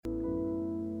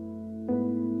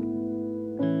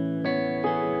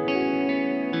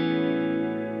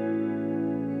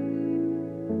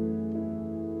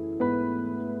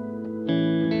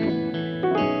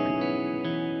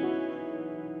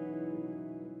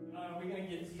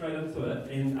straight into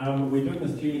it, and we're doing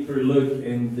this journey through Luke,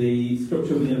 and the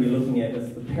scripture we're going to be looking at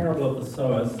is the parable of the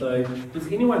sower. So, does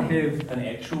anyone have an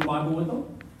actual Bible with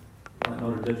them? Like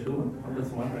not a digital one? I'm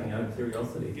just wondering, out of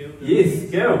curiosity.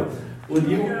 Yes, Gil. Well,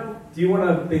 do you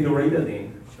want to be the reader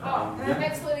then?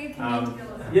 Absolutely.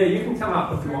 Yeah, you can come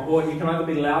up if you want, or you can either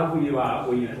be loud where you are,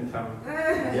 or you can come.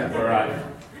 Yeah, all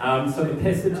right. So the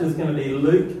passage is going to be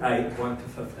Luke 8, 1 to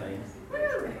 15.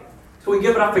 So we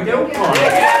give it up for Gil? Come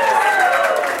on.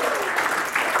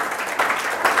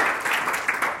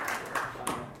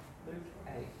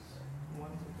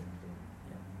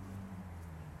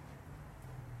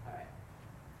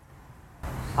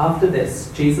 After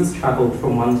this, Jesus travelled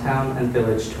from one town and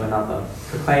village to another,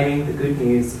 proclaiming the good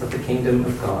news of the kingdom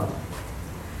of God.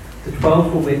 The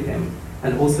 12 were with him,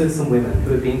 and also some women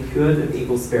who had been cured of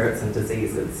evil spirits and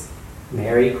diseases.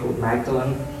 Mary, called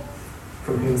Magdalene,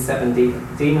 from whom 7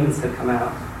 demons had come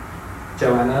out.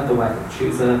 Joanna, the wife of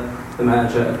Chuza, the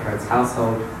manager of Herod's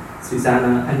household.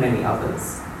 Susanna, and many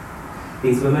others.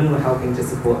 These women were helping to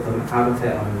support them out of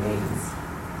their own means.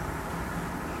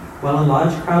 While a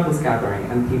large crowd was gathering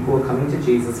and people were coming to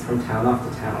Jesus from town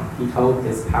after town, he told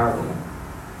this parable.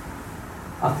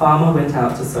 A farmer went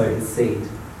out to sow his seed.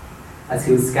 As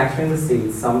he was scattering the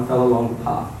seed, some fell along the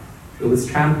path. It was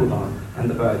trampled on, and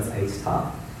the birds ate it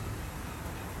up.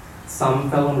 Some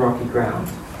fell on rocky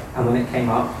ground, and when it came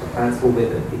up, the plants were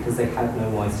withered because they had no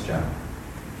moisture.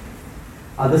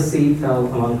 Other seed fell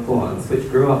among thorns, which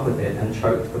grew up with it and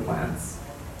choked the plants.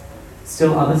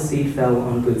 Still other seed fell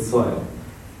on good soil.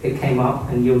 It came up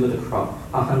and yielded a crop,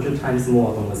 100 times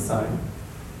more than was sown.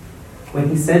 When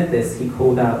he said this, he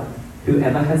called out,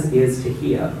 "Whoever has ears to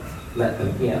hear, let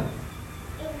them hear."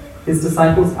 His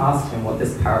disciples asked him what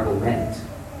this parable meant.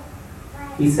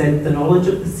 He said, "The knowledge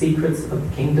of the secrets of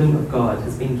the kingdom of God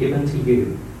has been given to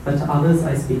you, but to others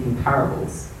I speak in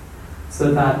parables,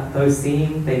 so that though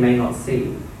seeing they may not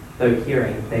see, though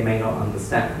hearing they may not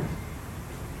understand."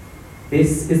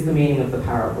 This is the meaning of the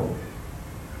parable.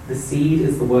 The seed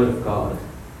is the word of God.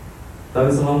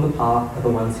 Those along the path are the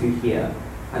ones who hear,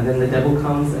 and then the devil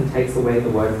comes and takes away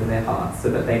the word from their hearts, so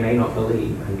that they may not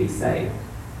believe and be saved.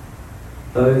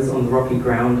 Those on the rocky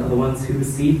ground are the ones who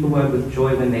receive the word with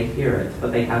joy when they hear it,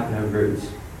 but they have no root.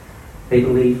 They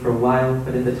believe for a while,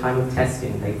 but in the time of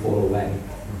testing they fall away.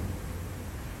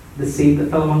 The seed that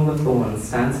fell among the thorns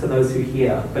stands for those who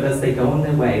hear, but as they go on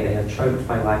their way, they are choked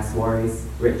by life's worries,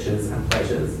 riches, and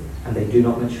pleasures, and they do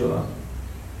not mature.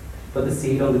 But the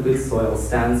seed on the good soil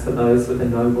stands for those with a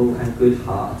noble and good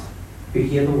heart, who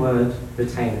hear the word,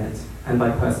 retain it, and by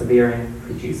persevering,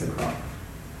 produce a crop.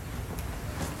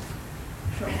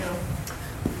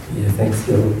 Yeah, thanks,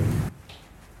 Gil.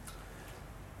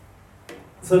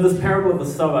 So this parable of the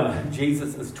sower,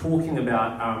 Jesus is talking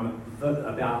about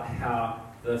how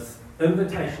this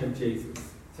invitation of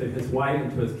Jesus to his way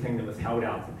into his kingdom is held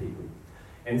out to people.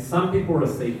 And some people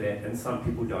receive that and some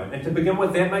people don't. And to begin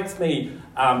with, that makes me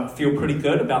feel pretty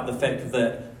good about the fact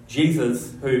that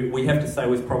Jesus, who we have to say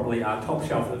was probably our top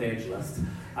shelf evangelist,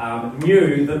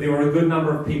 knew that there were a good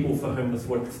number of people for whom this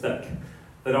would stick.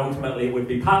 That ultimately it would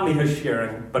be partly his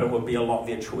sharing, but it would be a lot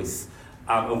their choice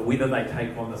of whether they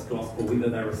take on this gospel, whether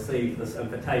they receive this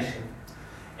invitation.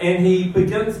 And he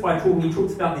begins by he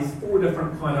talks about these 4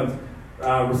 different kind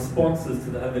of responses to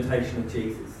the invitation of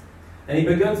Jesus. And he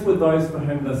begins with those for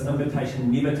whom this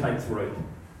invitation never takes root.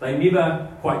 They never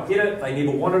quite get it, they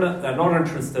never wanted it, they're not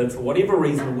interested for whatever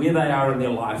reason, where they are in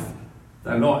their life,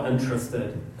 they're not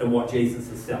interested in what Jesus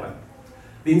is selling.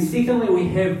 Then secondly, we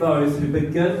have those who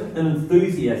begin in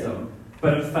enthusiasm,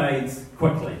 but it fades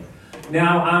quickly.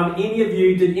 Now,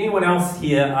 did anyone else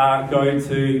here go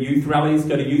to youth rallies,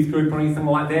 go to youth group or anything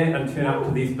like that, and turn up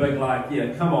to these big,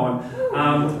 come on,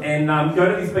 and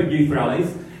go to these big youth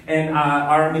rallies? And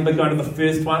I remember going to the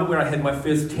first one where I had my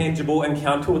first tangible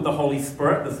encounter with the Holy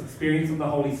Spirit, this experience of the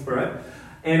Holy Spirit.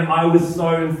 And I was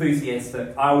so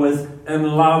enthusiastic. I was in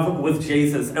love with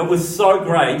Jesus. It was so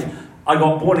great. I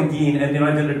got born again, and then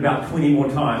I did it about 20 more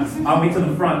times. I went to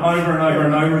the front over and over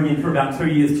and over again for about 2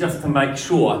 years just to make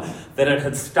sure that it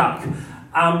had stuck.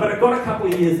 But it got a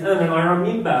couple of years in, and I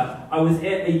remember I was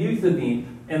at a youth event,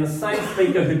 and the same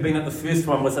speaker who'd been at the first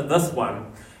one was at this one.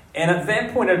 And at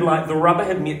that point, the rubber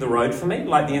had met the road for me,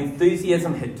 the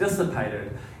enthusiasm had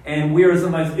dissipated. And whereas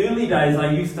in those early days, I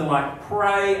used to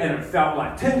pray and it felt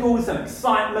like tingles and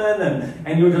excitement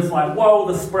and you're just like, whoa,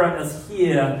 the Spirit is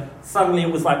here. Suddenly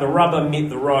it was like the rubber met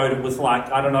the road. It was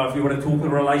like, I don't know if you want to talk in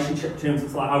relationship terms,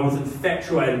 it's like I was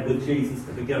infatuated with Jesus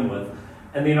to begin with.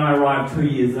 And then I arrived 2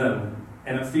 years in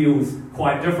And it feels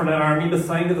quite different. And I remember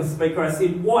saying to the speaker, I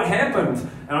said, what happened?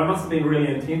 And I must have been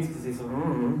really intense because he said, I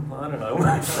don't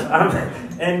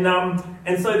know.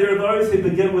 And so there are those who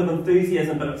begin with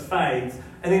enthusiasm, but it fades.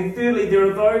 And then thirdly, there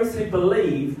are those who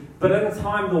believe, but in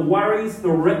time the worries,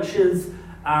 riches,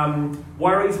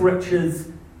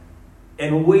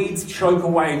 and weeds choke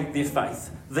away their faith.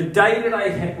 The day-to-day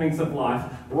happenings of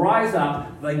life rise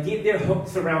up, they get their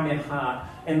hooks around their heart,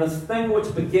 and this thing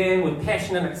which began with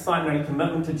passion and excitement and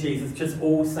commitment to Jesus just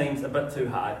all seems a bit too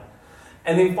hard.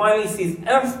 And then finally he says,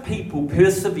 if people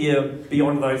persevere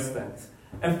beyond those things,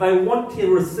 if they want to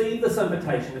receive this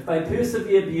invitation, if they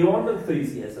persevere beyond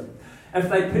enthusiasm, if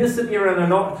they persevere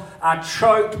and are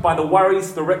choked by the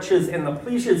worries, the riches, and the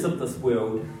pleasures of this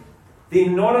world,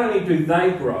 then not only do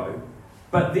they grow,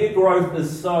 but their growth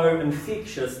is so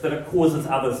infectious that it causes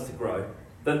others to grow.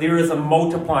 That there is a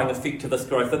multiplying effect to this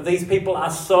growth. That these people are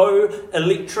so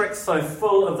electric, so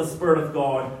full of the Spirit of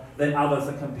God, that others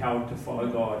are compelled to follow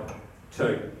God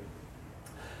too.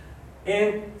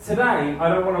 And today, I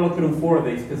don't want to look at all four of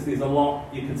these because there's a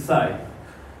lot you could say.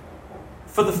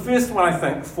 For the first one, I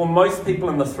think, for most people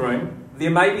in this room,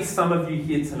 there may be some of you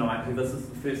here tonight who this is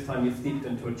the first time you've stepped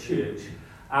into a church.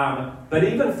 But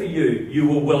even for you, you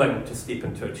were willing to step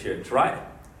into a church, right?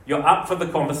 You're up for the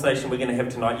conversation we're going to have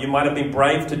tonight. You might have been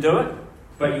brave to do it,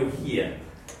 but you're here.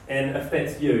 And if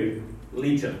that's you,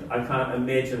 legend. I can't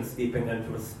imagine stepping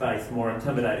into a space more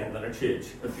intimidating than a church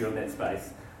if you're in that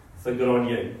space. So good on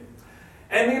you.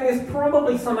 And then there's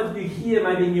probably some of you here,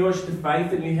 maybe newish to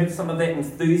faith, and you have some of that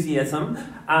enthusiasm.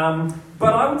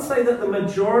 But I would say that the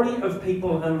majority of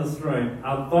people in this room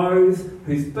are those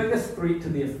whose biggest threat to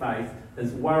their faith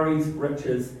is worries,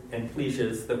 riches, and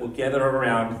pleasures that will gather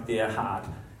around their heart,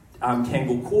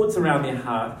 tangle cords around their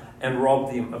heart, and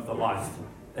rob them of the life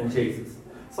in Jesus.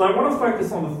 So I want to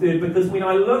focus on the third, because when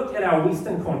I look at our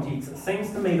Western context, it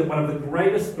seems to me that one of the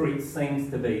greatest threats seems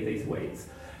to be these weeds.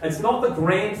 It's not the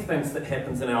grand things that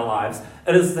happens in our lives.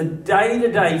 It is the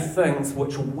day-to-day things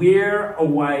which wear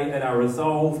away at our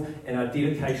resolve and our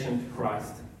dedication to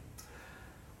Christ.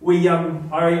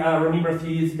 I remember a few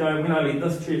years ago when I led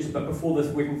this church, but before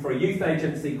this, working for a youth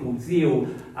agency called Zeal,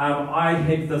 I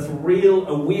had this real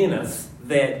awareness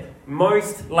that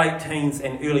most late teens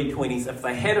and early 20s, if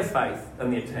they had a faith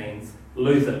in their teens,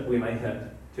 lose it when they hit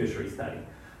tertiary study.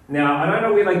 Now, I don't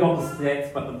know where they got the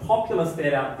stats, but the popular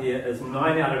stat out there is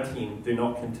 9 out of 10 do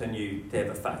not continue to have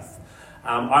a faith.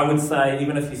 I would say,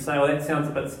 even if you say, well, that sounds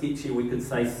a bit sketchy, we could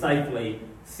say safely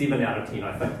 7 out of 10,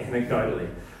 I think, anecdotally.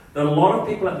 That a lot of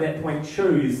people at that point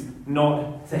choose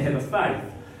not to have a faith.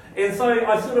 And so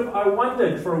I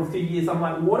wondered for a few years, I'm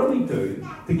like, what do we do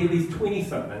to get these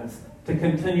 20-somethings to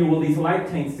continue, or these late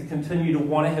teens to continue to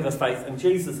want to have a faith in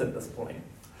Jesus at this point?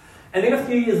 And then a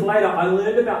few years later, I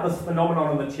learned about this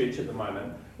phenomenon in the church at the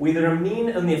moment, where there are men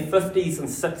in their 50s and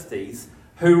 60s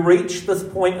who reach this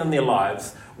point in their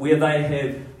lives where they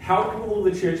have helped with all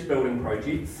the church building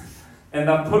projects, and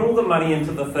they've put all the money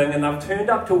into the thing, and they've turned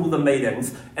up to all the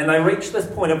meetings, and they reach this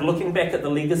point of looking back at the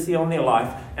legacy on their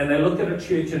life, and they look at a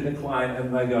church in decline,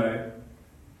 and they go,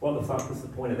 what the fuck was the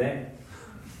point of that?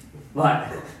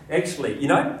 Like, actually,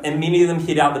 and many of them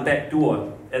head out the back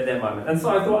door at that moment. And so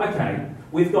I thought, okay,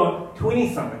 we've got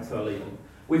 20-somethings who are leaving.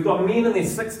 We've got men in their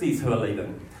 60s who are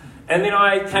leaving. And then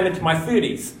I came into my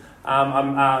 30s.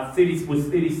 Was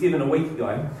 37 a week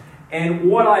ago. And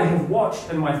what I have watched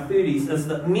in my 30s is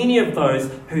that many of those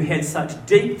who had such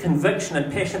deep conviction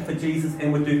and passion for Jesus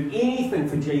and would do anything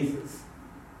for Jesus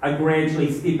are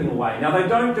gradually stepping away. Now, they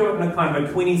don't do it in a kind of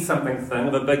a 20-something thing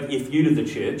of a big F you to the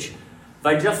church.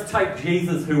 They just take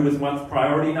Jesus, who was once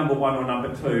priority number 1 or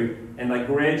number 2, and they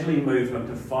gradually move him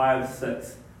to 5,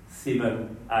 6,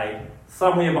 7, 8,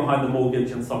 somewhere behind the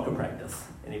mortgage and soccer practice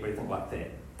and everything like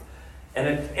that.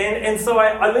 And so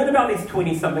I learned about these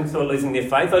 20-somethings who are losing their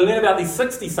faith. I learned about these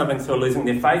 60-somethings who are losing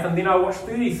their faith, and then I watched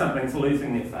 30-somethings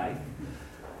losing their faith.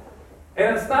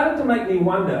 And it started to make me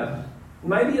wonder,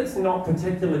 maybe it's not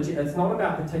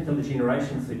about particular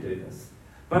generations who do this,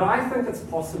 but I think it's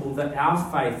possible that our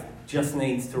faith just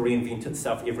needs to reinvent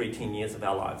itself every 10 years of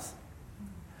our lives.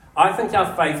 I think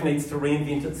our faith needs to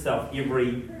reinvent itself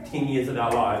every 10 years of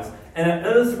our lives. And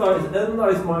it is in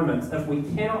those moments, if we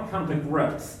cannot come to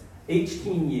grips each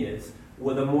 10 years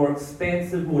with a more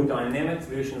expansive, more dynamic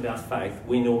version of our faith,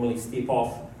 we normally step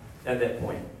off at that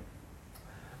point.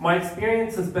 My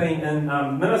experience has been in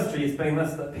ministry has been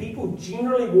this, that people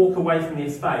generally walk away from their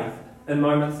faith in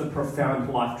moments of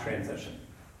profound life transition.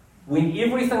 When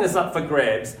everything is up for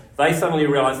grabs, they suddenly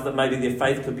realise that maybe their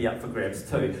faith could be up for grabs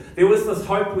too. There was this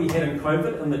hope we had in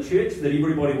COVID in the church that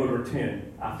everybody would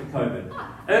return after COVID.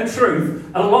 In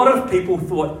truth, a lot of people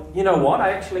thought, you know what,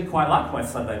 I actually quite like my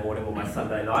Sunday morning or my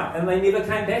Sunday night, and they never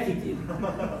came back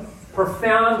again.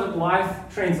 Profound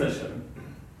life transition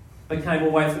became a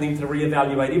way for them to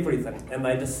reevaluate everything, and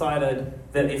they decided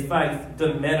that their faith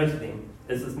didn't matter to them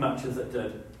as much as it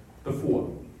did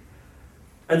before.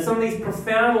 It's in these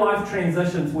profound life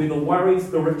transitions where the worries,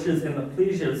 the riches, and the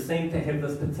pleasures seem to have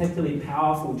this particularly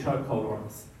powerful chokehold on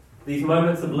us. These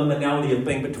moments of liminality, of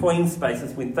being between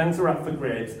spaces when things are up for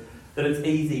grabs, that it's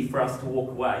easy for us to walk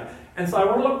away. And so I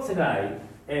want to look today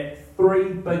at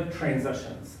 3 big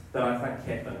transitions that I think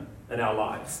happen in our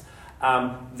lives.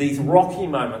 These rocky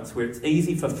moments where it's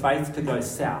easy for faith to go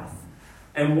south,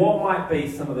 and what might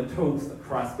be some of the tools that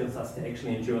Christ gives us to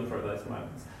actually endure through those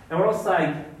moments. And what I'll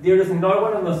say, there is no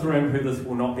one in this room who this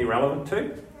will not be relevant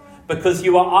to, because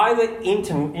you are either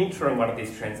entering one of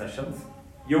these transitions,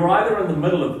 you're either in the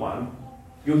middle of one,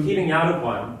 you're heading out of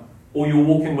one, or you're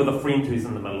walking with a friend who's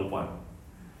in the middle of one.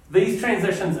 These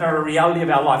transitions are a reality of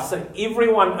our life. So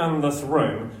everyone in this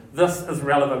room, this is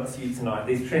relevant to you tonight,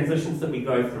 these transitions that we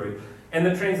go through. And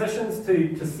the transitions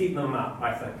to set them up,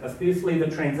 I think, is firstly the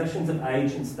transitions of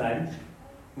age and stage,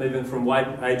 moving from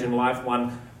one age in life, one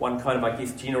kind of, I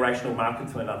guess, generational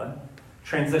marker to another.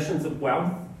 Transitions of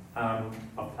wealth,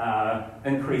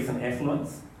 increase in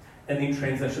affluence, and then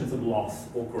transitions of loss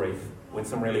or grief, when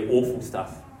some really awful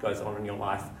stuff goes on in your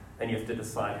life, and you have to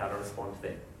decide how to respond to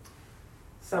that.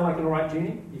 Sound like an alright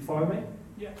journey? You follow me?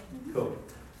 Yeah. Cool.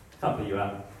 Couple you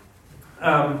up.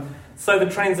 So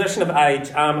the transition of age.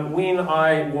 When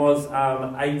I was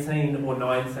 18 or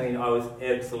 19, I was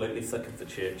absolutely sick of the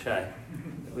church. I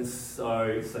was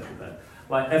so sick of it.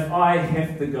 Like, if I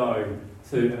have to go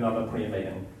to another prayer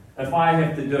meeting, if I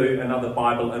have to do another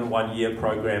Bible in 1 year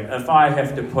program, if I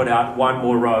have to put out one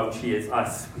more row of chairs, I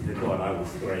swear to God, I will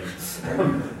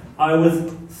scream. I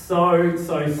was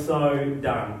so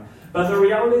done. But the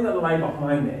reality that lay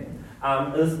behind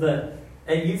that is that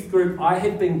at youth group, I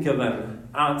had been given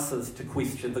answers to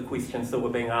the questions that were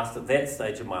being asked at that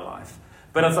stage of my life.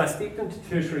 But as I stepped into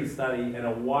tertiary study in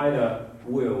a wider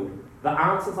world, the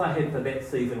answers I had for that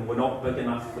season were not big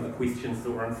enough for the questions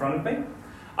that were in front of me.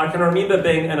 I can remember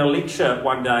being in a lecture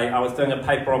one day. I was doing a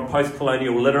paper on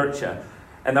post-colonial literature,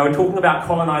 and they were talking about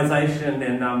colonisation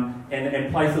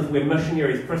and places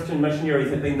where Christian missionaries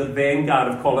had been the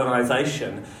vanguard of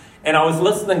colonisation. And I was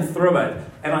listening through it,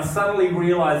 and I suddenly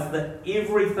realised that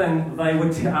everything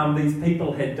these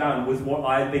people had done was what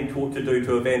I had been taught to do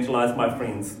to evangelise my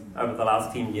friends over the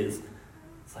last 10 years.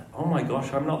 It's like, oh my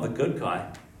gosh, I'm not the good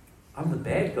guy. I'm the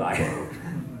bad guy.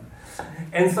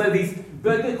 And so these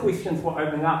bigger questions were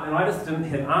opening up, and I just didn't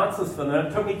have answers for them.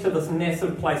 It took me to this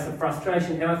massive place of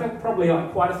frustration, and I think probably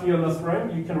like quite a few in this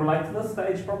room, you can relate to this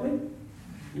stage probably.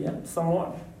 Yeah,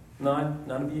 somewhat. No,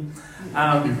 none of you.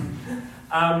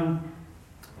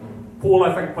 Paul,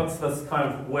 I think, puts this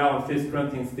kind of well in 1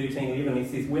 Corinthians 13:11. He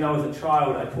says, when I was a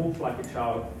child, I talked like a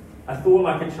child. I thought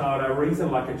like a child. I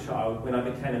reasoned like a child. When I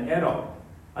became an adult,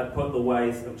 I put the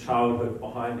ways of childhood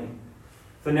behind me.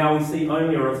 For now we see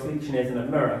only a reflection as in a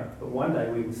mirror, but one day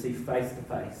we will see face to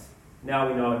face. Now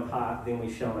we know in part, then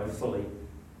we shall know fully,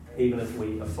 even as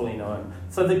we are fully known.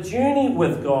 So the journey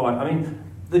with God,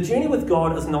 the journey with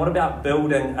God is not about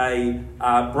building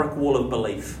a brick wall of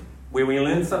belief, where we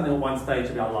learn something at one stage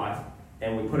of our life,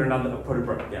 and we put a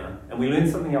brick down, and we learn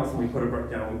something else, and we put a brick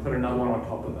down, and we put another one on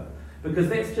top of it. Because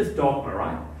that's just dogma,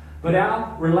 right? But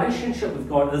our relationship with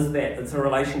God is that. It's a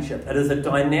relationship. It is a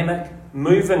dynamic,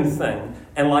 moving thing.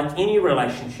 And like any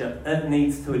relationship, it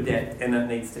needs to adapt and it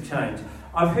needs to change.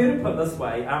 I've heard it put this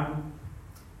way,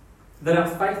 that our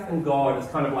faith in God is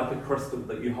kind of like a crystal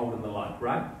that you hold in the light,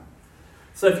 right?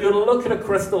 So if you were to look at a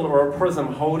crystal or a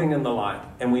prism holding in the light,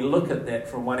 and we look at that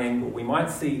from one angle, we might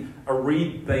see a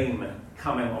red beam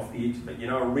coming off the edge of it,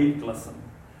 a red glisten.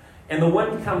 And the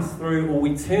wind comes through, or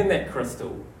we turn that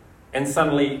crystal, and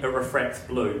suddenly it refracts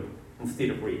blue instead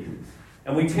of red.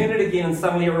 And we turn it again, and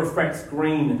suddenly it refracts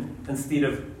green instead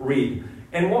of red.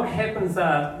 And what happens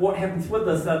with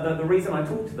this, the reason I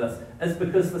talk to this, is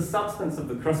because the substance of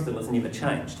the crystal has never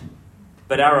changed.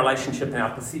 But our relationship and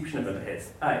our perception of it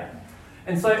has.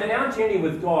 And so in our journey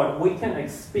with God, we can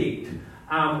expect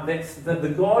that the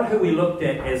God who we looked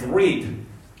at as red,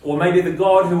 or maybe the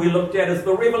God who we looked at as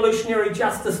the revolutionary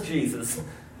justice Jesus,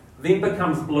 then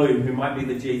becomes blue, who might be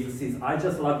the Jesus who says, I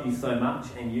just love you so much,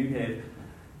 and you have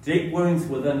deep wounds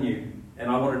within you, and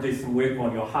I want to do some work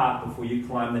on your heart before you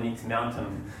climb the next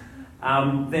mountain.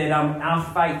 that our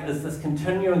faith is this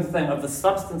continuing thing of the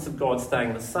substance of God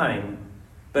staying the same,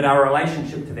 but our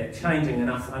relationship to that changing and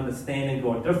us understanding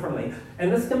God differently.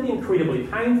 And this can be incredibly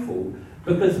painful,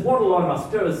 because what a lot of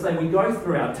us do is say we go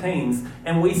through our teens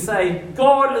and we say,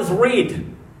 God is red.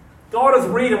 God is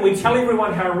red, and we tell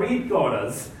everyone how red God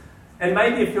is. And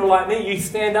maybe if you're like me, you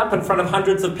stand up in front of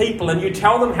hundreds of people and you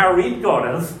tell them how red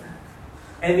God is,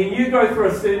 and then you go through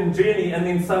a certain journey and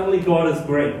then suddenly God is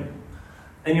green.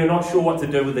 And you're not sure what to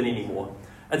do with it anymore.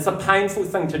 It's a painful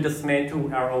thing to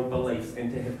dismantle our old beliefs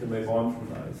and to have to move on from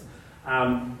those.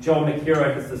 John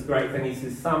McHero has this great thing. He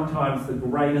says, sometimes the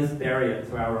greatest barrier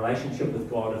to our relationship with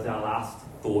God is our last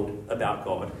thought about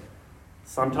God.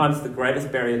 Sometimes the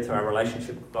greatest barrier to our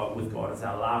relationship with God is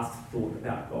our last thought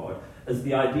about God. Is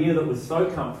the idea that we're so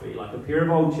comfy, like a pair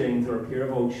of old jeans or a pair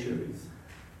of old shoes,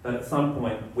 that at some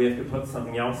point we have to put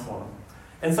something else on.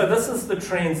 And so this is the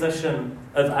transition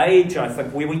of age, I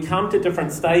think, where we come to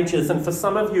different stages. And for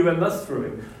some of you in this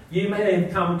room, you may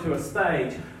have come to a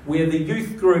stage where the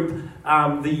youth group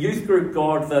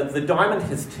God, the diamond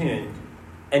has turned.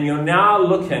 And you're now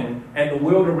looking at the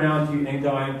world around you and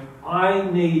going, I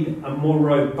need a more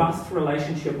robust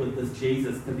relationship with this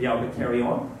Jesus to be able to carry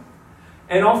on.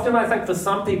 And often I think for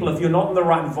some people, if you're not in the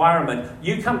right environment,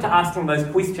 you come to asking those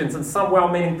questions and some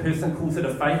well-meaning person calls it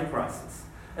a faith crisis.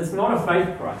 It's not a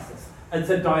faith crisis. It's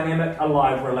a dynamic,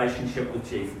 alive relationship with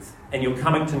Jesus. And you're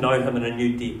coming to know him in a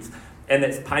new depth. And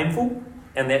that's painful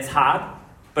and that's hard,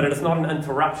 but it is not an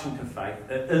interruption to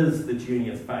faith. It is the journey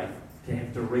of faith, to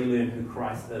have to relearn who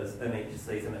Christ is in each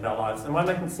season of our lives. Am I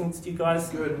making sense to you guys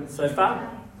Good. So far?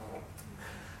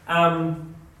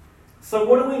 So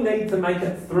what do we need to make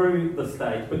it through the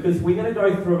stage? Because we're going to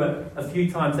go through it a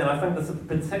few times, and I think this is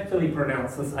particularly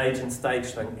pronounced, this age and stage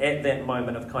thing, at that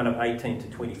moment of kind of 18 to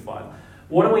 25.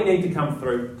 What do we need to come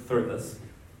through this?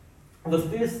 The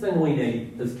first thing we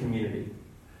need is community.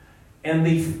 And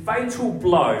the fatal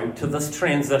blow to this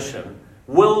transition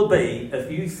will be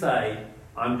if you say,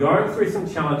 I'm going through some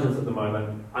challenges at the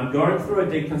moment, I'm going through a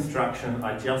deconstruction,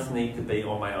 I just need to be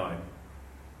on my own.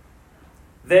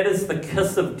 That is the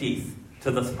kiss of death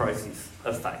to this process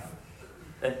of faith.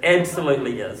 It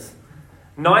absolutely is.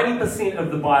 90%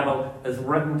 of the Bible is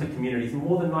written to communities.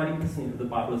 More than 90% of the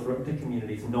Bible is written to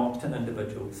communities, not to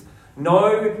individuals.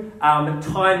 No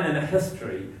time in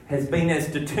history has been as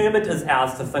determined as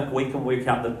ours to think we can work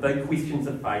out the big questions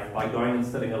of faith by going and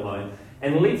sitting alone.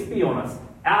 And let's be honest,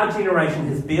 our generation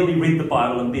has barely read the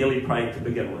Bible and barely prayed to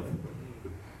begin with.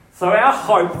 So our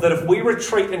hope that if we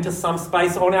retreat into some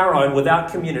space on our own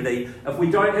without community, if we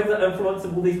don't have the influence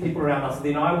of all these people around us,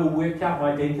 then I will work out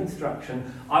my deconstruction,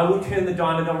 I will turn the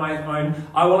diamond on my own,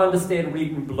 I will understand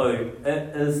red and blue.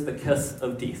 It is the kiss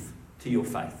of death to your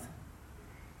faith.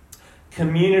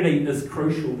 Community is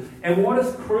crucial. And what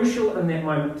is crucial in that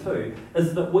moment too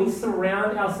is that we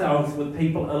surround ourselves with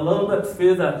people a little bit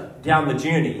further down the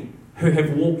journey who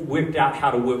have worked out how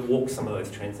to walk some of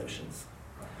those transitions.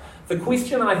 The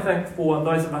question, I think, for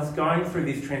those of us going through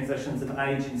these transitions of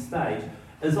age and stage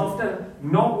is often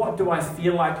not what do I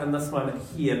feel like in this moment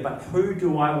here, but who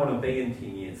do I want to be in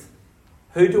 10 years?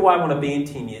 Who do I want to be in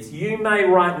 10 years? You may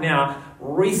right now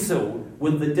wrestle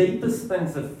with the deepest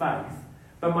things of faith,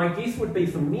 but my guess would be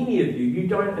for many of you, you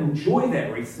don't enjoy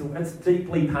that wrestle. It's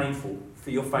deeply painful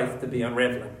for your faith to be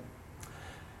unraveling.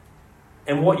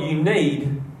 And what you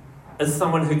need is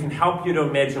someone who can help you to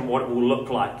imagine what it will look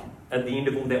like at the end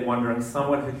of all that wondering,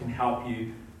 someone who can help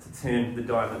you to turn the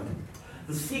diamond.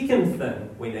 The second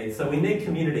thing we need, so we need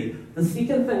community. The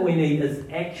second thing we need is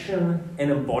action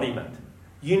and embodiment.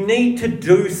 You need to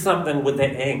do something with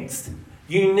that angst.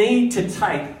 You need to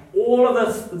take all of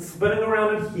this that's spinning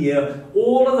around in here,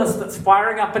 all of this that's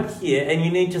firing up in here, and you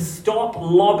need to stop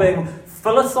lobbing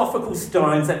philosophical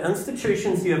stones at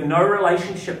institutions you have no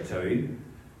relationship to,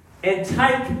 and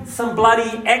take some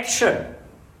bloody action.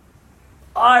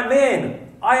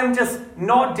 I am just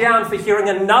not down for hearing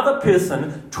another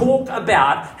person talk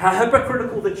about how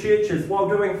hypocritical the church is while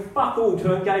doing fuck all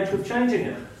to engage with changing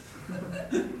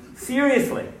it.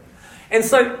 Seriously. And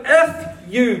so if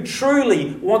you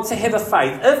truly want to have a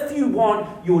faith, if you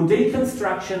want your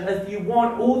deconstruction, if you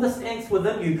want all this angst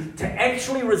within you to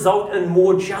actually result in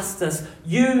more justice,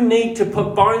 you need to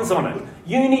put bones on it.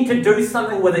 You need to do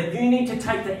something with it. You need to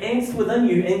take the angst within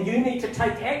you and you need to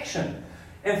take action.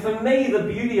 And for me, the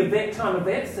beauty of that time of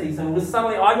that season was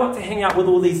suddenly I got to hang out with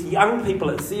all these young people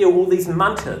at Zeal, all these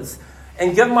munters,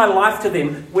 and give my life to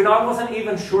them when I wasn't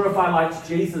even sure if I liked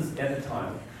Jesus at the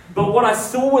time. But what I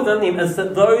saw within them is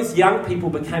that those young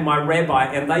people became my rabbi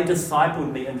and they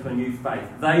discipled me into a new faith.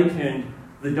 They turned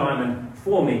the diamond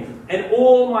for me. And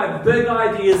all my big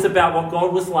ideas about what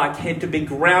God was like had to be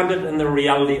grounded in the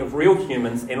reality of real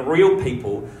humans and real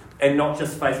people, and not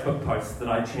just Facebook posts that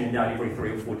I churned out every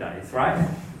 3 or 4 days, right?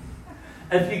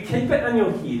 If you keep it in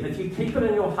your head, if you keep it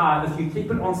in your heart, if you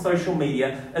keep it on social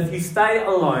media, if you stay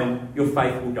alone, your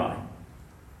faith will die.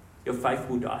 Your faith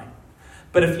will die.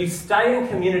 But if you stay in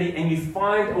community and you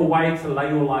find a way to lay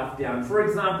your life down, for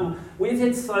example, we've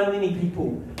had so many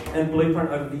people in Blueprint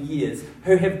over the years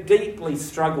who have deeply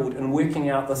struggled in working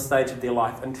out this stage of their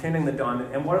life and turning the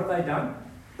diamond. And what have they done?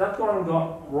 They've gone and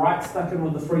got right stuck in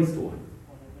with the free store.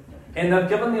 And they've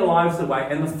given their lives away,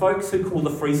 and the folks who call the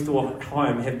free store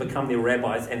home have become their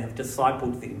rabbis and have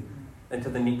discipled them into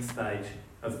the next stage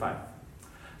of faith.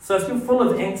 So if you're full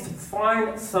of angst,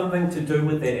 find something to do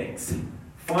with that angst.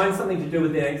 Find something to do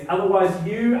with that angst. Otherwise,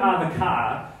 you are the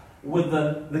car with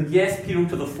the gas pedal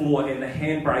to the floor and the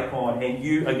handbrake on, and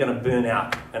you are going to burn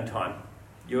out in time.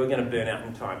 You are going to burn out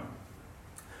in time.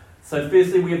 So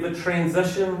firstly, we have the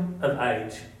transition of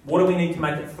age. What do we need to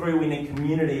make it through? We need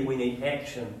community, we need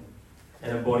action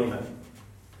and embodiment.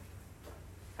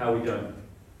 How are we doing?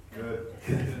 Good.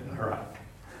 All right.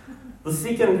 The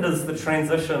second is the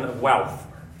transition of wealth.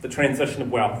 The transition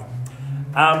of wealth.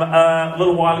 A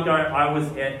little while ago, I was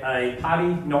at a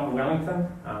party, not in Wellington,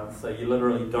 so you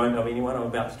literally don't know anyone I'm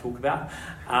about to talk about.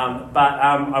 But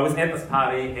I was at this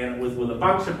party, and it was with a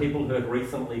bunch of people who had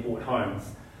recently bought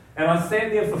homes. And I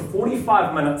sat there for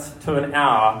 45 minutes to an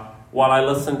hour while I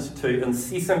listened to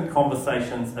incessant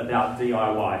conversations about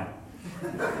DIY.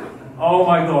 Oh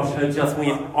my gosh, it just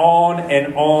went on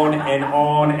and on and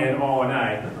on and on,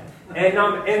 eh? And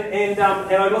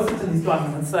I listened to these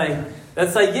guys and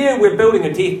they'd say, yeah, we're building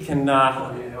a deck, and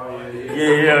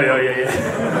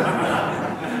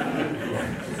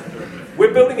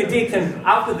we're building a deck, and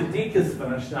after the deck is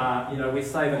finished, we're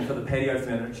saving for the patio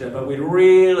furniture, but we'd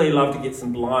really love to get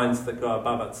some blinds that go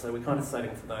above it, so we're kind of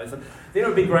saving for those. And then it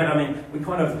would be great. I mean, we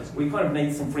kind of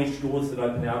need some French doors that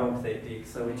open out onto that deck,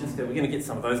 so we're going to get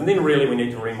some of those. And then really we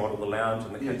need to remodel the lounge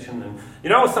and the kitchen. And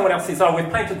someone else says, oh,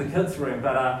 we've painted the kids' room,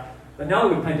 but now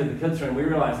that we've painted the kids' room, we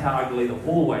realise how ugly the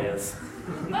hallway is.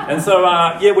 And so,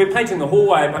 we're painting the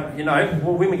hallway, but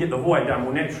when we get the hallway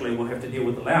done, naturally we'll have to deal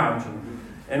with the lounge.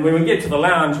 And when we get to the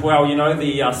lounge,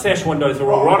 the sash windows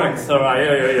are all rotting. So,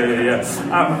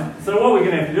 so what we're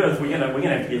going to have to do is we're going to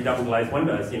have to get double glazed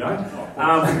windows,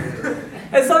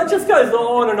 and so it just goes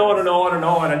on and on and on and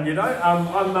on. And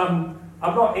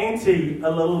I'm not anti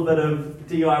a little bit of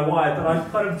DIY, but I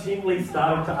kind of gently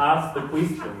started to ask the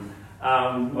question.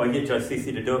 I get Joe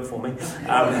Ceci to do it for me.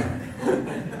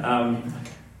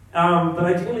 But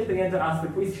I gently began to ask the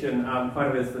question, kind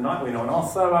of as the night went on.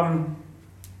 Also,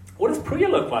 what does Priya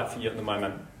look like for you at the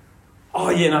moment? Oh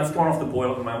yeah, no, it's gone off the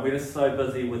boil at the moment. We're just so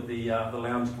busy with the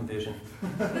lounge conversion.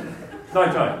 No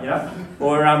joke,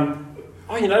 Or,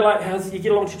 how's you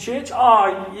get along to church?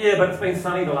 Oh yeah, but it's been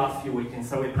sunny the last few weekends,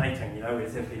 so we're painting, we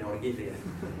just have to to get there.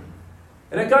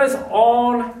 And it goes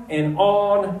on and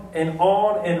on and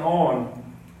on and on.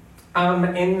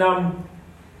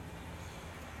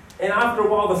 And after a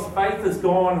while, this faith has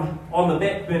gone on the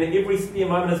back burner. Every spare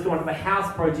moment has gone to the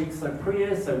house project. So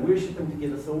prayer, so worshiping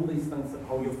together. So all these things that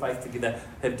hold your faith together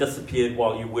have disappeared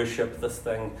while you worship this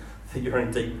thing that you're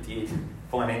in deep debt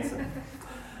financing.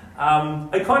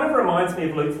 It kind of reminds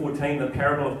me of Luke 14, the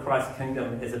parable of Christ's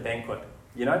kingdom as a banquet.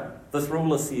 This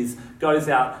ruler goes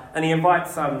out and he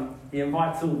invites all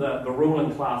the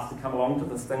ruling class to come along to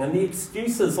this thing. And the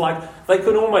excuses, they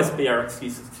could almost be our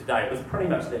excuses today. It was pretty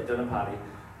much that dinner party.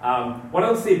 One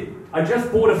of them said, I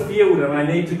just bought a field and I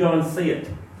need to go and see it.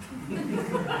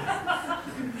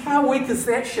 How weak is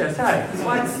that shit,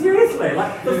 eh? Seriously,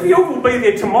 the field will be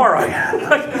there tomorrow.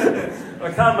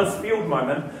 I can't miss field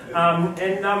moment.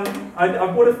 I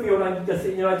bought a field and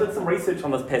I did some research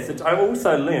on this passage. I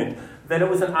also learned that it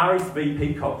was an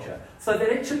RSVP culture. So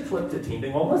they actually clicked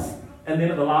attending on this, and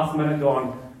then at the last minute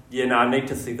gone, I need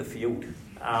to see the field.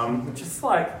 Just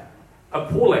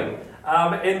appalling.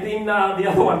 And then the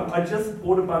other one, I just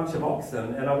bought a bunch of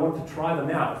oxen and I want to try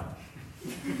them out.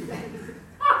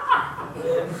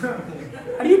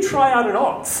 How do you try out an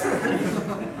ox?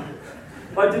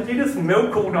 Did you just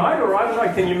milk all night? Or I don't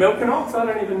know, can you milk an ox? I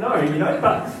don't even know,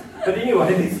 But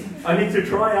anyway, I need to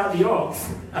try out the ox.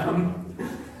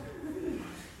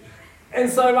 And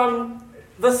so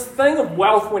this thing of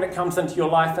wealth when it comes into your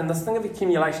life and this thing of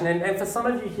accumulation, and for some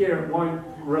of you here it won't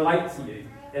relate to you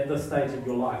at this stage of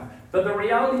your life. But the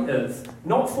reality is,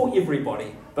 not for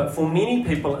everybody, but for many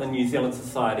people in New Zealand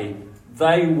society,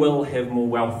 they will have more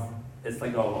wealth as they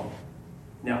go along.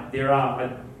 Now,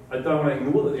 I don't want to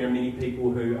ignore that there are many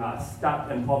people who are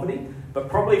stuck in poverty, but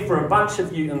probably for a bunch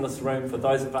of you in this room, for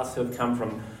those of us who have come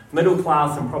from middle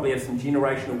class and probably have some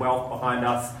generational wealth behind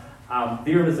us,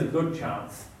 there is a good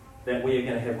chance that we are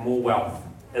going to have more wealth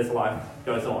as life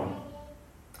goes on.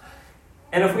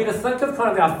 And if we just think of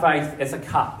kind of our faith as a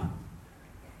cup,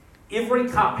 every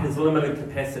cup has limited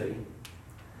capacity.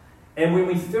 And when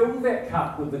we fill that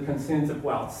cup with the concerns of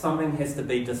wealth, something has to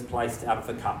be displaced out of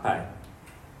the cup, eh?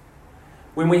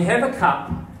 When we have a cup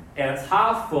and it's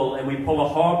half full and we pour a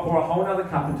whole other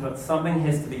cup into it, something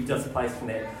has to be displaced from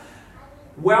that.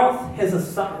 Wealth has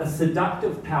a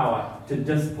seductive power to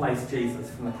displace Jesus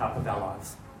from the cup of our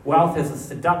lives. Wealth has a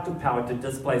seductive power to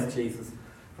displace Jesus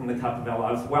from the cup of our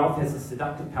lives. Wealth has a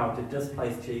seductive power to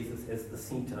displace Jesus as the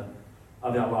centre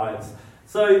of our lives.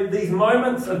 So these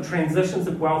moments of transitions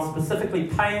of wealth, specifically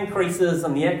pay increases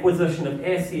and the acquisition of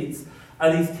assets,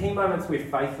 are these key moments where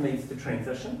faith needs to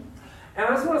transition. And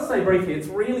I just want to say briefly, it's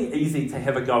really easy to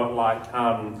have a go at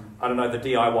the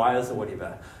DIYers or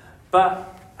whatever.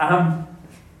 But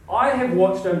I have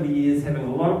watched over the years, having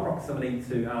a lot of proximity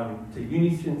to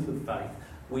uni students with faith,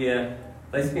 where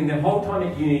they spend their whole time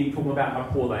at uni talking about how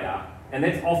poor they are. And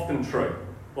that's often true.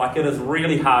 Like, it is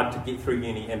really hard to get through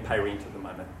uni and pay rent at the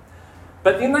moment.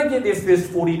 But then they get their first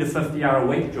 40 to 50 hour a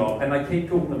week job and they keep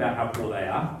talking about how poor they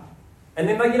are. And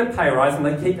then they get a pay rise and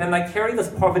they carry this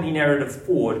poverty narrative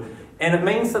forward. And it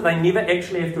means that they never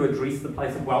actually have to address the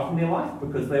place of wealth in their life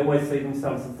because they always see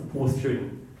themselves as the poor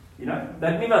student. You know,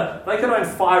 they could own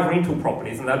 5 rental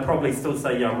properties and they'd probably still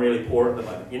say, yeah, I'm really poor at the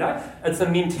moment. You know, it's a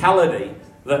mentality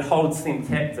that holds them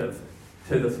captive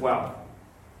to this wealth.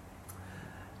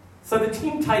 So the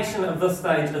temptation of this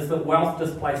stage is that wealth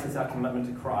displaces our commitment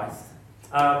to Christ.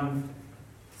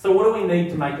 So what do we need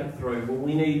to make it through? Well,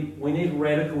 we need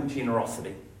radical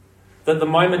generosity. That the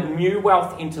moment new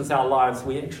wealth enters our lives,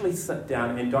 we actually sit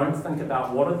down and don't think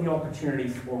about what are the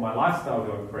opportunities for my lifestyle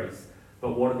to increase,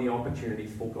 but what are the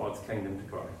opportunities for God's kingdom to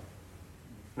grow.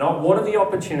 Not what are the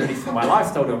opportunities for my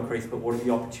lifestyle to increase, but what are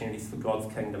the opportunities for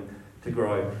God's kingdom to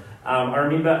grow. I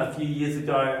remember a few years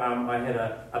ago, I had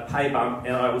a pay bump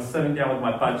and I was sitting down with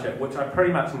my budget, which I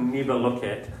pretty much never look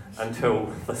at until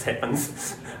this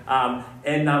happens.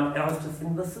 And I was just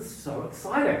thinking, this is so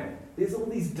exciting. There's all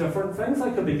these different things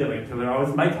I could be giving to, and I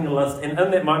was making a list, and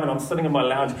in that moment I'm sitting in my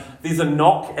lounge, there's a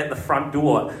knock at the front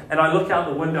door, and I look out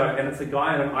the window and it's a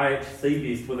guy in an IHC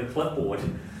vest with a clipboard.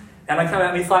 And I come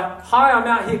out and he's like, hi, I'm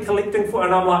out here collecting for,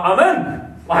 and I'm like, I'm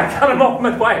in. Like, cut him off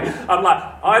midway. I'm like,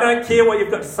 I don't care what you've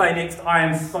got to say next, I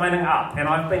am signing up. And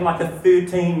I've been like a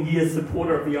 13-year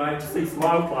supporter of the IHC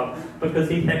Smile Club because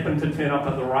he happened to turn up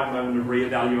at the right moment of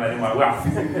reevaluating my wealth.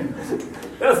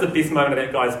 That was the best moment of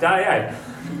that guy's day, eh?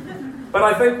 But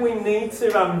I think we need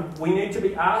to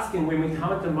be asking when we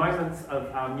come into moments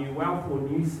of new wealth or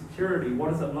new security,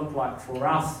 what does it look like for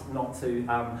us not to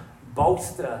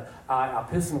bolster our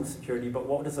personal security, but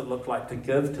what does it look like to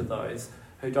give to those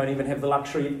who don't even have the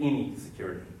luxury of any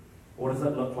security? What does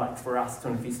it look like for us to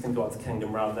invest in God's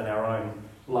kingdom rather than our own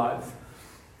lives?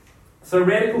 So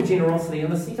radical generosity.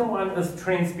 And the second one is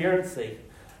transparency.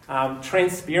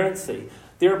 Transparency.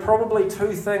 There are probably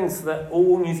 2 things that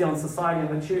all New Zealand society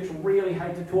and the church really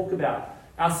hate to talk about.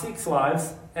 Our sex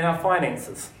lives and our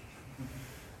finances.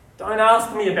 Don't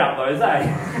ask me about those, eh?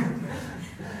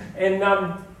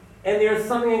 And there is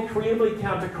something incredibly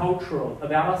countercultural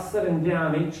about us sitting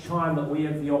down each time that we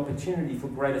have the opportunity for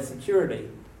greater security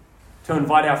to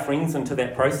invite our friends into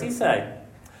that process, eh?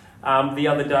 The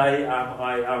other day, I've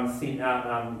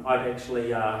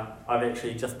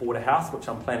actually just bought a house, which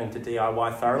I'm planning to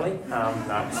DIY thoroughly.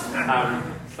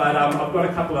 But I've got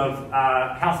a couple of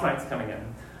housemates coming in,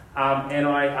 and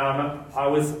I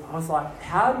was like,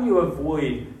 how do you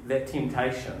avoid that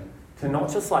temptation to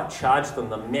not just like charge them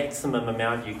the maximum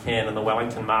amount you can in the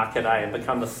Wellington market, and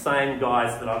become the same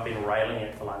guys that I've been railing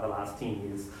at for like the last 10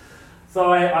 years?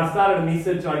 So I started a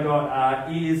message, I got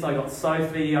Ears, I got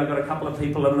Sophie, I got a couple of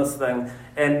people in this thing,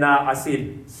 and I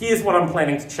said, here's what I'm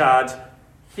planning to charge,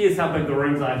 here's how big the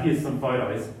rooms are, here's some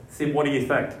photos. I said, what do you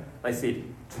think? They said,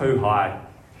 too high.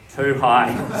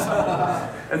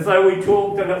 And so we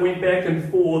talked and it went back and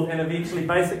forth, and eventually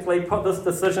basically put this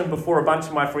decision before a bunch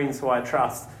of my friends who I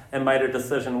trust, and made a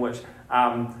decision which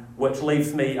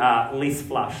leaves me less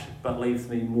flush, but leaves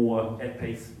me more at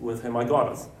peace with who my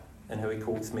God is and who He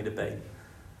calls me to be.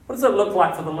 What does it look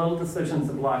like for the little decisions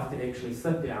of life to actually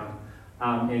sit down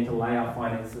and to lay our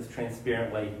finances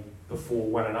transparently before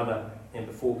one another and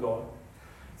before God?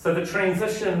 So the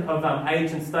transition of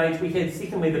age and stage, we had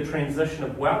secondly the transition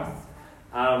of wealth,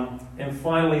 and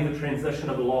finally the transition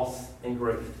of loss and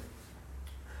grief.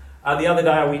 The other day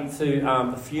I went to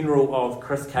the funeral of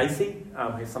Chris Casey,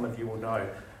 who some of you will know.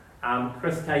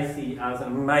 Chris Casey is an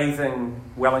amazing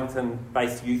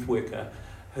Wellington-based youth worker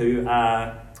who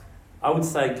I would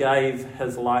say gave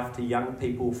his life to young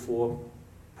people for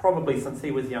probably since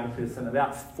he was a young person,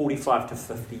 about 45 to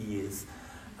 50 years.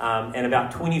 And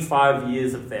about 25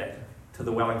 years of that to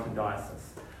the Wellington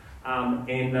Diocese. And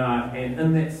in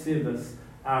that service,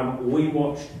 we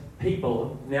watched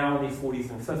people now in their 40s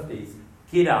and 50s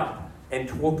get up and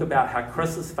talk about how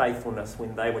Chris's faithfulness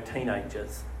when they were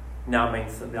teenagers now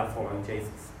means that they're following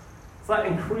Jesus. It's like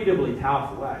incredibly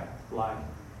powerful way, like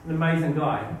an amazing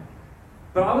guy.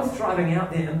 But I was driving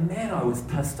out there and man, I was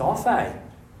pissed off, eh?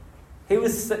 He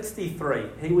was 63.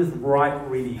 He was right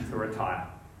ready to retire.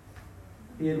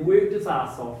 He had worked his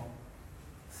ass off,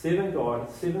 serving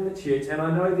God, serving the church, and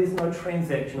I know there's no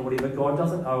transaction or whatever. God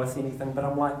doesn't owe us anything, but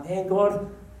I'm like, man, God,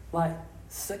 like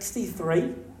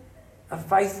 63, a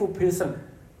faithful person.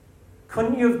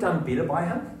 Couldn't you have done better by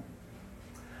him?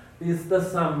 There's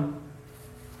this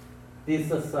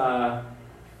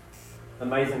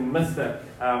amazing mystic,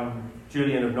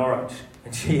 Julian of Norwich,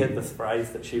 and she had this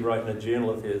phrase that she wrote in a journal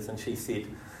of hers, and she said,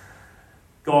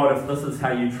 God, if this is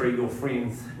how you treat your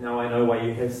friends, now I know why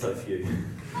you have so few.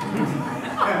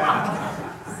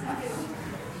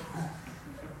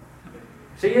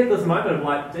 She had this moment of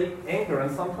like deep anger,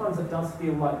 and sometimes it does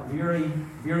feel like very,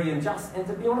 very unjust. And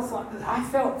to be honest, like I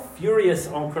felt furious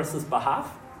on Chris's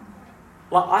behalf.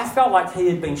 Like I felt like he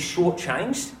had been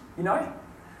shortchanged, you know?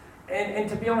 And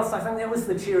to be honest, I think that was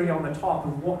the cherry on the top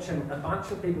of watching a bunch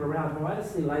of people around who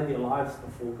honestly lay their lives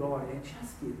before God and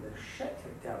just get the shit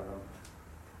kicked out of them.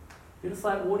 You're just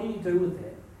like, what do you do with that?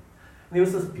 And there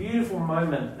was this beautiful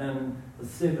moment in the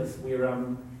service where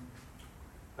a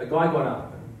guy got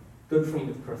up, a good friend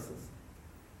of Chris's,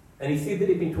 and he said that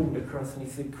he'd been talking to Chris, and he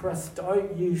said, Chris,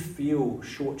 don't you feel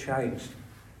shortchanged?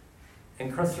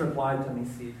 And Chris replied to him,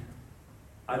 he said,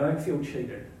 I don't feel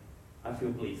cheated, I feel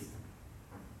blessed.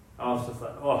 I was just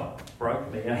like, oh,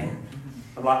 broke me, eh?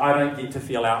 I'm like, I don't get to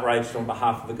feel outraged on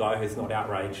behalf of the guy who's not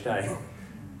outraged, eh?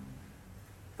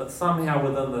 But somehow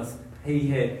within this, he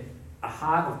had a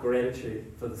heart of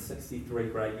gratitude for the 63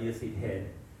 great years he'd had,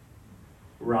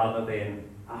 rather than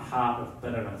a heart of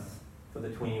bitterness for the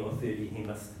 20 or 30 he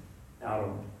missed out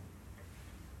on.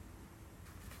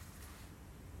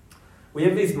 We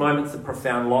have these moments of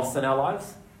profound loss in our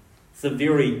lives. It's a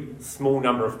very small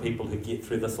number of people who get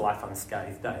through this life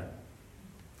unscathed, eh?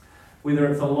 Whether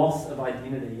it's a loss of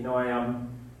identity. You know, I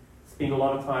spend a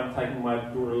lot of time taking my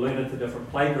daughter Luna to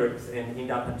different playgroups and end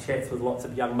up in chats with lots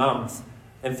of young mums.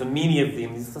 And for many of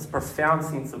them, there's this profound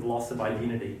sense of loss of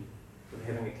identity with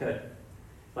having a kid.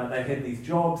 Like they had these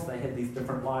jobs, they had these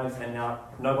different lives, and now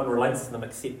no one relates to them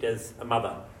except as a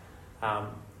mother.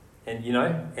 And you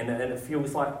know, and it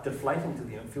feels like deflating to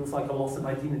them. It feels like a loss of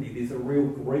identity. There's a real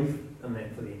grief in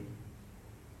that for them.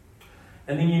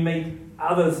 And then you meet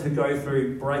others who go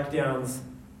through breakdowns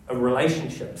of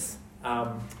relationships.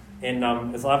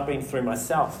 As I've been through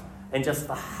myself, and just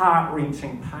the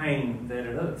heart-wrenching pain that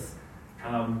it is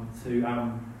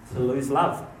to lose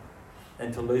love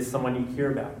and to lose someone you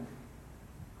care about.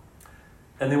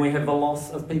 And then we have the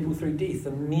loss of people through death,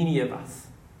 and many of us,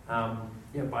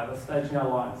 by this stage in our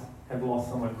lives, have lost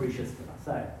someone precious to us,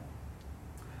 eh?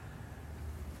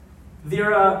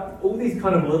 There are all these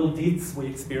kind of little deaths we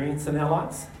experience in our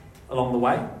lives along the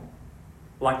way,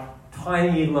 like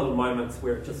tiny little moments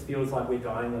where it just feels like we're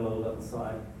dying a little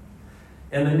inside.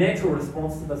 And the natural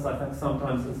response to this, I think,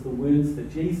 sometimes is the words that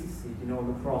Jesus said, you know, on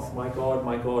the cross, my God,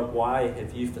 why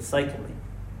have you forsaken me?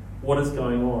 What is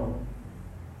going on?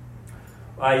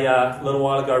 A little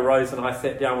while ago, Rose and I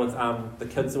sat down with the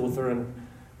kids author and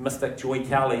mystic Joy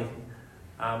Cowley,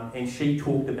 and she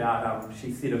talked about,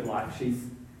 she said of life,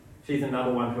 she's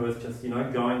another one who is just, you know,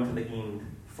 going to the end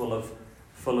full of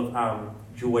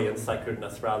joy and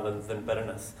sacredness rather than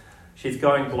bitterness. She's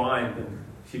going blind, and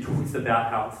she talks about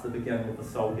how it's the beginning of the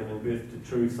soul giving birth to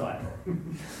true sight.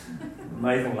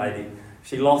 Amazing lady.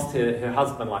 She lost her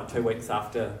husband like 2 weeks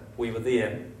after we were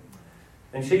there.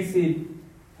 And she said,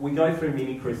 we go through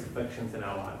many crucifixions in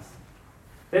our lives.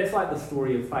 That's like the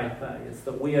story of faith, eh? It's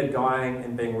that we are dying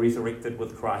and being resurrected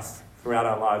with Christ throughout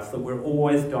our lives, that we're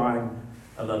always dying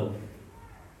a little.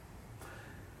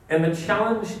 And the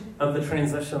challenge of the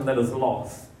transition that is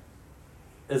lost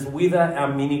is whether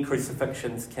our many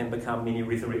crucifixions can become many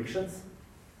resurrections.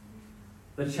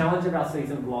 The challenge of our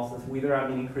season of loss is whether our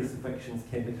many crucifixions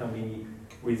can become many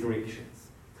resurrections.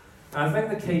 And I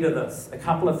think the key to this, a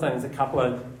couple of things, a couple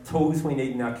of tools we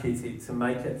need in our kit to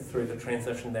make it through the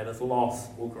transition that is loss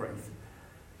or grief,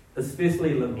 is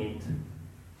firstly lament.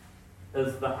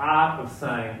 Is the art of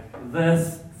saying,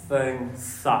 this thing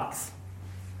sucks.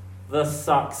 This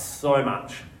sucks so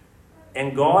much.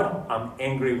 And God, I'm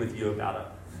angry with you about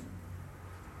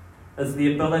it. Is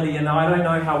the ability, and I don't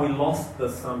know how we lost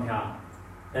this somehow.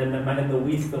 In the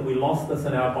West, that we lost this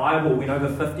in our Bible, when over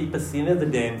 50% of the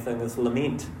damn thing is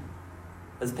lament.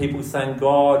 As people saying,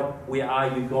 God, where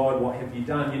are you, God, what have you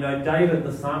done? You know, David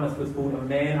the psalmist was called a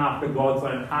man after God's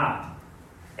own heart.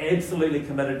 Absolutely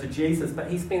committed to Jesus, but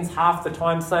he spends half the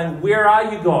time saying, where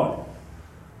are you, God?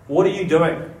 What are you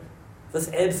doing? This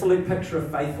absolute picture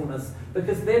of faithfulness,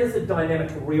 because that is a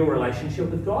dynamic, real relationship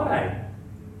with God, eh?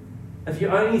 If you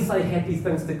only say happy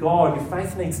things to God, your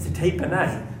faith needs to deepen,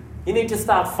 eh? You need to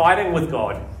start fighting with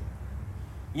God.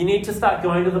 You need to start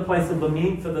going to the place of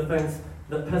lament for the things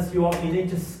that piss you off. You need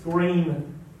to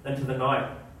scream into the night.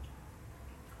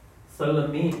 So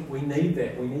lament, we need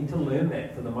that. We need to learn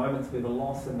that for the moments where the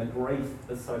loss and the grief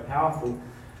is so powerful.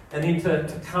 And then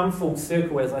to come full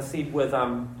circle, as I said, with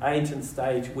age and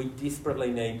stage, we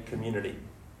desperately need community.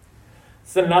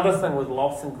 It's another thing with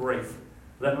loss and grief,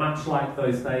 that much like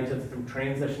those stages of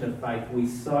transition of faith, we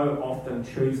so often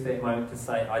choose that moment to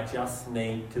say, I just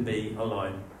need to be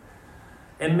alone.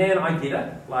 And man, I get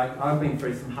it. Like, I've been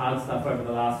through some hard stuff over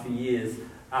the last few years,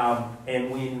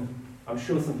 and when, I'm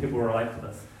sure some people relate to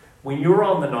this, when you're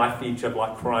on the knife edge of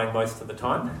like crying most of the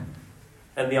time,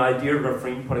 and the idea of a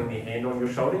friend putting their hand on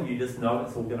your shoulder, you just know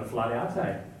it's all going to flood out,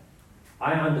 eh?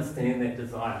 I understand that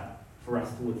desire for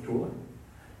us to withdraw.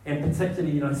 And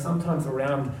particularly, you know, sometimes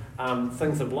around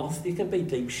things of loss, there can be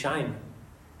deep shame.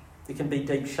 There can be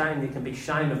deep shame. There can be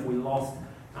shame if we lost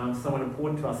someone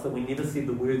important to us that we never said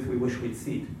the words we wish we'd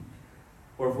said.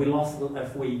 Or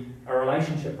if a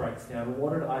relationship breaks down,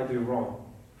 what did I do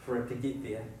wrong for it to get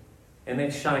there? And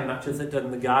that shame, much as it did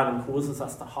in the garden, causes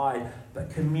us to hide. But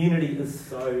community is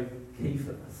so key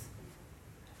for this.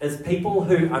 As people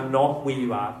who are not where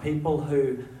you are, people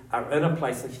who are in a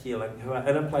place of healing, who are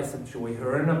in a place of joy, who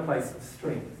are in a place of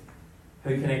strength,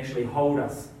 who can actually hold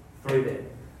us through that.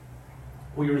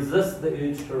 We resist the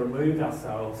urge to remove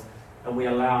ourselves and we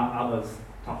allow others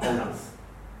to hold us.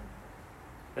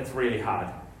 It's really hard.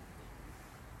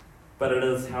 But it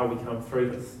is how we come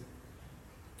through this.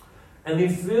 And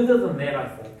then further than that, I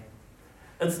think,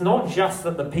 it's not just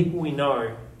that the people we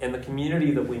know and the community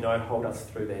that we know hold us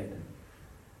through that,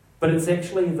 but it's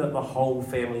actually that the whole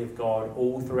family of God,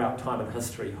 all throughout time and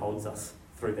history, holds us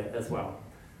through that as well.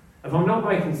 If I'm not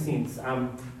making sense, a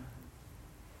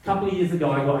couple of years ago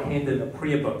I got handed a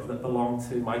prayer book that belonged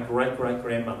to my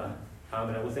great-great-grandmother,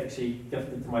 and it was actually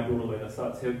gifted to my daughter Luna, so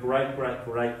it's her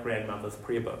great-great-great-grandmother's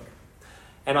prayer book.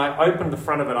 And I opened the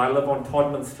front of it. I live on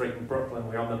Todman Street in Brooklyn,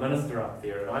 where I'm the minister up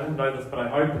there, and I didn't know this, but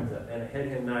I opened it, and it had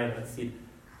her name, and it said,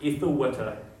 Ethel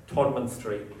Witter, Todman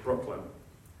Street, Brooklyn.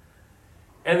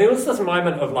 And there was this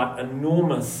moment of like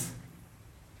enormous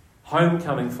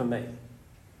homecoming for me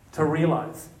to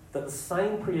realise that the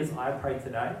same prayers I pray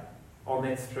today on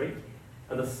that street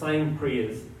are the same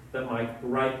prayers that my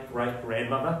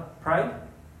great-great-grandmother prayed.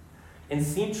 And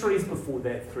centuries before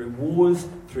that, through wars,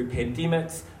 through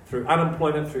pandemics, through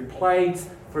unemployment, through plagues,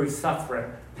 through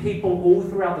suffering, people all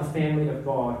throughout the family of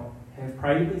God have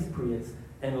prayed these prayers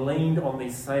and leaned on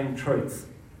these same truths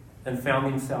and found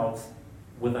themselves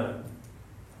within it.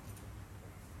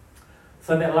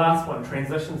 So that last one,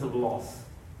 transitions of loss,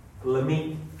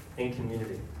 lament and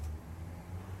community.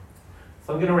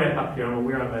 So I'm going to wrap up here. I'm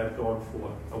aware I may have gone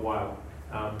for a while.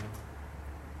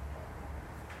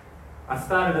 I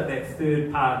started at that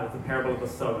third part of the parable of the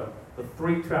sower, the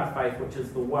threat to our faith, which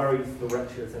is the worries, the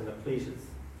riches, and the pleasures.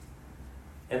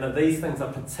 And that these things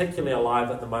are particularly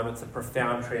alive at the moments of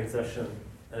profound transition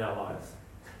in our lives.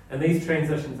 And these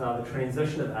transitions are the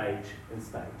transition of age and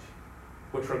stage,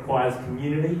 which requires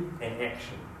community and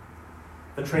action.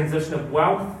 The transition of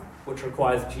wealth, which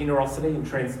requires generosity and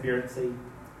transparency.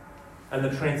 And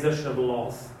the transition of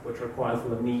loss, which requires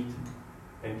lament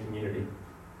and community.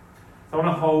 So I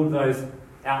want to hold those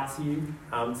out to you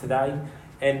today.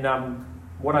 And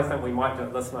what I think we might do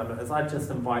at this moment is I just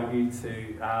invite you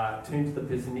to turn to the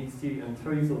person next to you in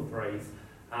twos or threes.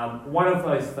 One of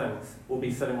those things will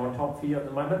be sitting on top for you at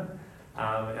the moment.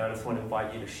 And I just want to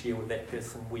invite you to share with that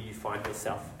person where you find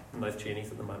yourself in those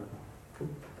journeys at the moment. Cool.